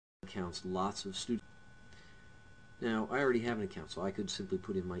accounts lots of students. Now, I already have an account, so I could simply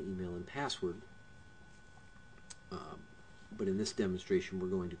put in my email and password. But in this demonstration, we're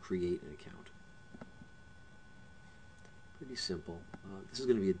going to create an account. Pretty simple. This is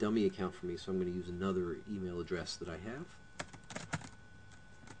going to be a dummy account for me, so I'm going to use another email address that I have.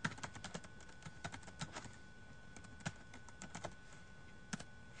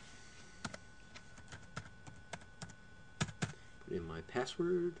 Put in my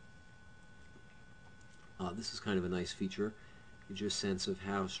password. This is kind of a nice feature. Gives you a sense of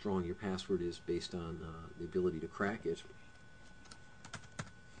how strong your password is based on the ability to crack it.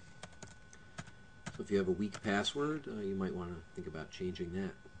 So if you have a weak password, you might want to think about changing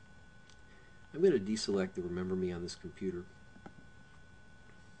that. I'm going to deselect the Remember Me on this computer.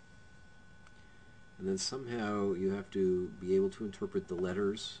 And then somehow you have to be able to interpret the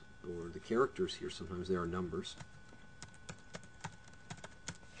letters or the characters here. Sometimes there are numbers.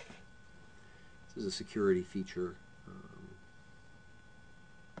 This is a security feature.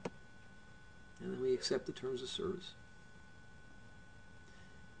 And then we accept the terms of service.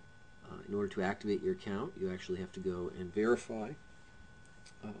 In order to activate your account, you actually have to go and verify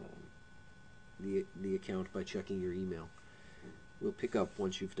the account by checking your email. We'll pick up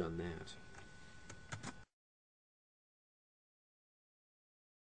once you've done that.